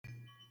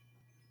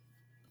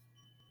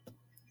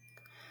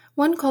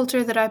One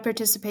culture that I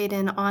participate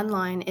in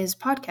online is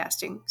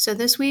podcasting, so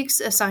this week's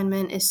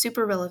assignment is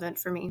super relevant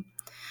for me.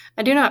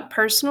 I do not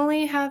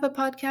personally have a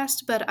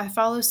podcast, but I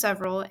follow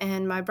several,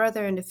 and my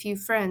brother and a few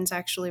friends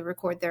actually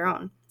record their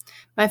own.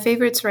 My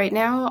favorites right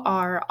now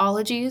are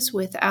Ologies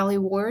with Ali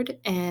Ward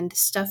and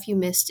Stuff You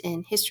Missed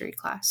in History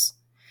Class.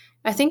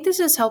 I think this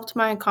has helped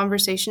my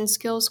conversation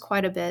skills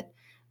quite a bit.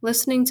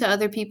 Listening to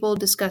other people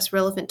discuss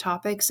relevant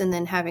topics and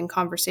then having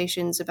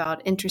conversations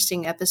about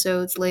interesting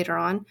episodes later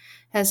on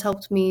has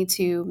helped me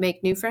to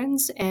make new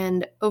friends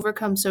and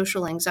overcome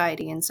social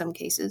anxiety in some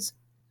cases.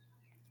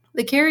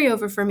 The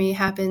carryover for me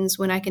happens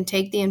when I can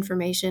take the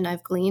information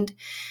I've gleaned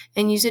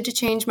and use it to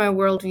change my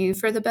worldview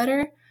for the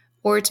better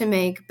or to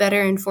make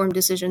better informed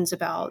decisions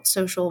about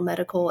social,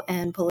 medical,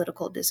 and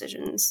political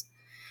decisions.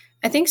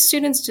 I think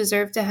students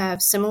deserve to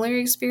have similar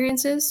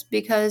experiences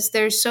because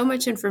there's so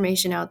much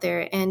information out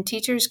there and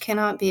teachers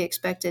cannot be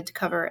expected to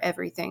cover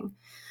everything.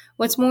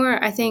 What's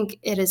more, I think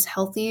it is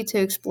healthy to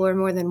explore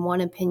more than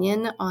one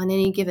opinion on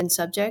any given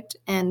subject,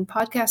 and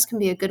podcasts can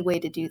be a good way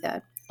to do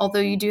that, although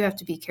you do have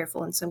to be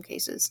careful in some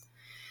cases.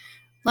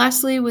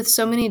 Lastly, with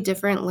so many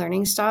different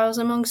learning styles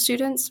among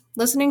students,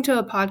 listening to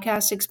a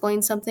podcast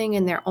explain something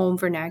in their own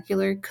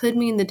vernacular could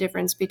mean the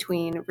difference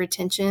between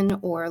retention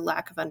or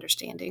lack of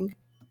understanding.